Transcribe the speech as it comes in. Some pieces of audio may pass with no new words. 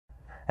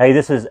Hey,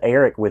 this is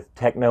Eric with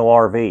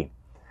TechnoRV,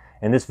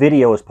 and this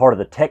video is part of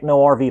the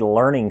TechnoRV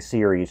Learning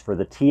Series for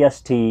the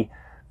TST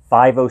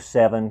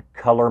 507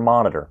 color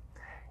monitor.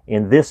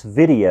 In this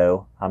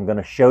video, I'm going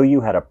to show you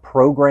how to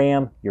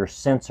program your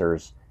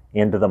sensors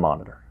into the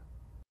monitor.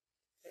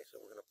 Okay, so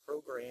we're going to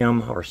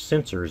program our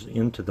sensors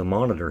into the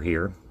monitor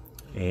here,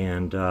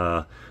 and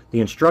the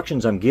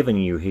instructions I'm giving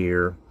you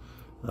here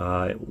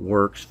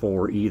works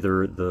for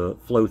either the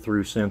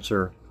flow-through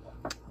sensor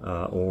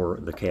or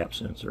the cap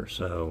sensor.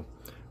 So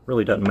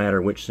really doesn't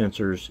matter which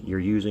sensors you're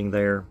using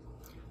there,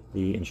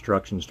 the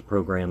instructions to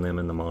program them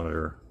in the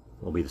monitor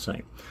will be the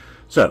same.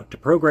 So to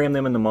program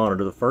them in the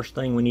monitor, the first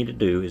thing we need to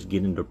do is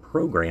get into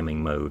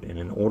programming mode, and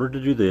in order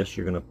to do this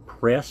you're going to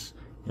press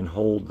and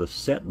hold the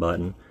set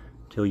button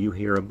till you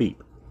hear a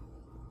beep.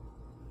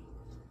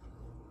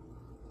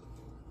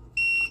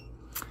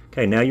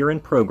 Okay, now you're in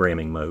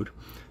programming mode,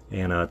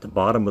 and at the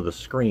bottom of the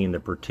screen the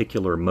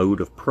particular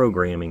mode of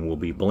programming will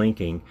be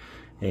blinking,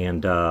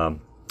 and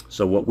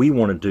so what we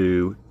want to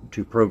do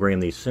to program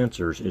these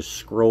sensors is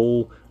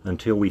scroll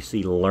until we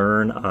see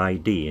Learn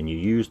ID, and you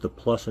use the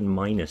plus and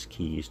minus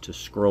keys to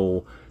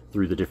scroll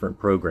through the different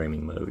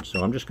programming modes.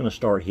 So I'm just going to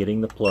start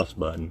hitting the plus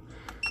button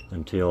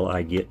until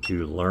I get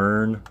to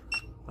Learn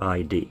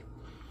ID.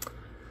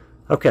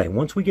 Okay,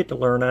 once we get to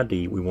Learn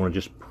ID, we want to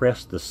just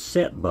press the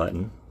Set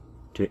button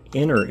to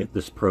enter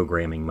this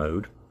programming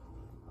mode.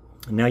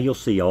 Now you'll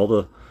see all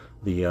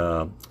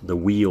the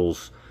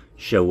wheels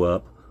show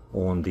up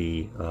on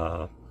the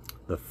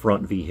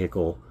front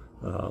vehicle,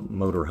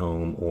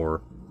 motorhome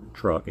or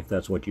truck, if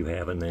that's what you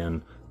have, and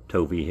then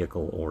tow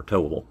vehicle or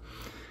towable.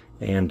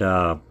 And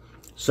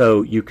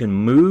so you can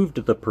move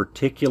to the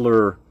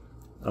particular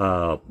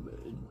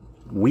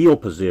wheel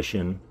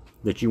position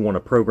that you want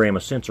to program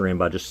a sensor in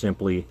by just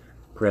simply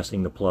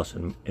pressing the plus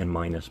and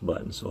minus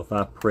button. So if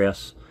I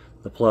press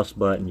the plus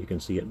button, you can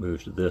see it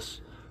moves to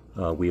this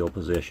wheel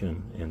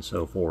position and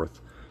so forth.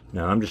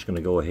 Now I'm just going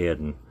to go ahead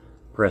and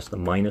press the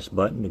minus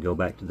button to go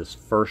back to this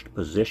first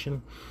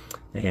position,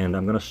 and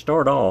I'm going to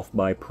start off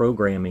by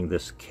programming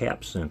this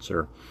cap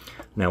sensor.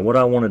 Now what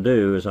I want to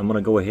do is I'm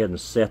going to go ahead and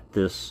set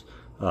this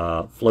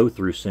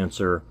flow-through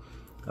sensor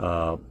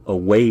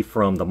away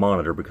from the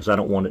monitor, because I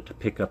don't want it to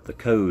pick up the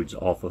codes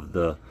off of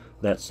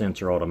that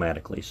sensor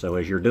automatically. So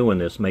as you're doing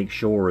this, make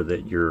sure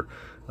that you're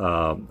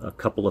a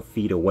couple of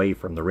feet away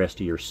from the rest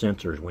of your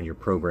sensors when you're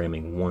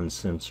programming one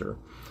sensor.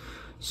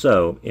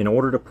 So in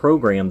order to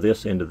program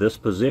this into this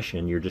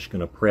position, you're just going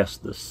to press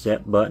the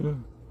Set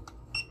button,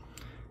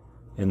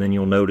 and then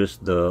you'll notice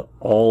the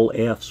all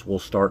F's will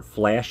start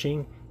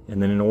flashing,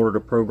 and then in order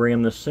to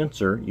program this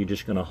sensor, you're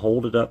just going to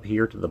hold it up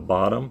here to the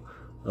bottom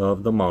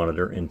of the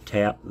monitor and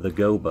tap the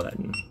Go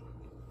button.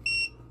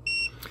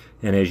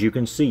 And as you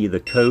can see, the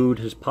code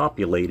has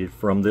populated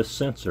from this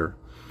sensor,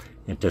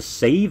 and to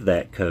save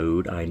that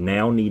code I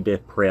now need to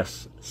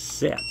press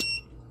Set.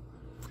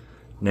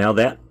 Now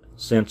that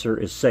sensor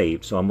is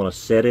saved, so I'm going to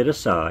set it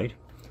aside,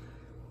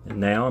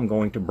 and now I'm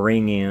going to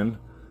bring in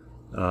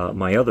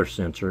my other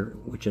sensor,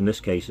 which in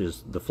this case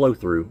is the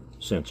flow-through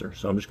sensor.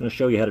 So I'm just going to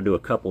show you how to do a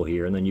couple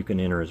here, and then you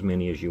can enter as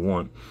many as you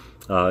want.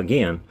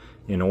 Again,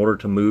 in order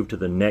to move to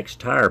the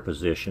next tire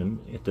position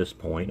at this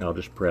point, I'll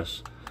just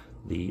press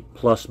the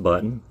plus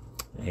button,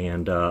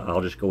 and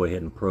I'll just go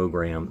ahead and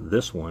program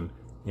this one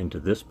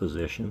into this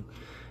position.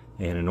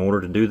 And in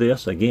order to do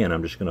this, again,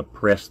 I'm just going to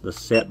press the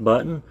Set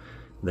button.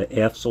 The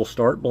F's will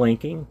start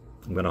blinking.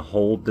 I'm going to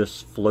hold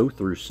this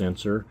flow-through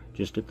sensor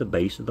just at the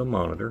base of the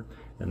monitor,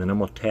 and then I'm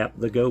going to tap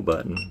the Go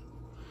button,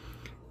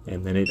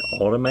 and then it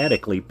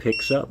automatically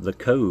picks up the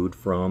code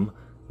from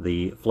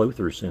the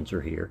flow-through sensor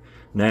here.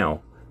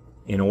 Now,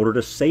 in order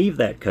to save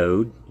that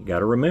code, you got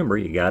to remember,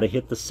 you got to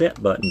hit the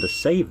Set button to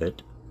save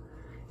it.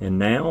 And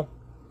now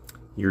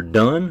you're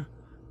done.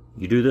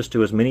 You do this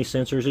to as many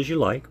sensors as you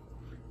like,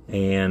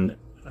 and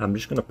I'm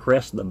just going to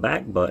press the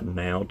back button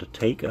now to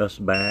take us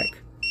back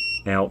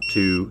out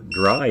to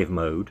drive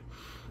mode.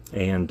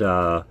 And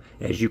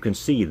as you can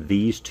see,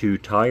 these two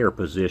tire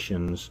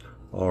positions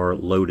are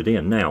loaded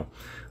in. Now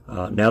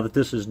that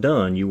this is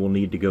done, you will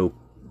need to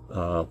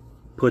go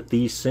put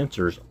these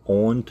sensors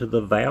onto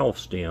the valve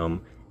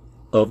stem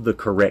of the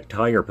correct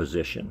tire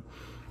position,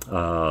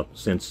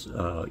 since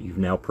you've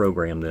now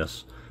programmed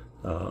this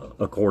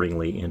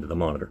accordingly into the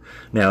monitor.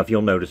 Now if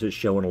you'll notice, it's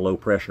showing a low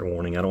pressure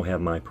warning. I don't have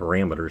my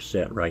parameters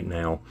set right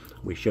now.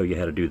 We show you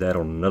how to do that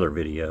on another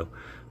video.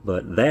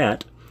 But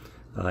that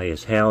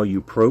is how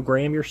you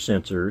program your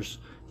sensors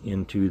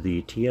into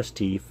the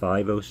TST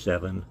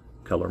 507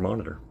 color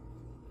monitor.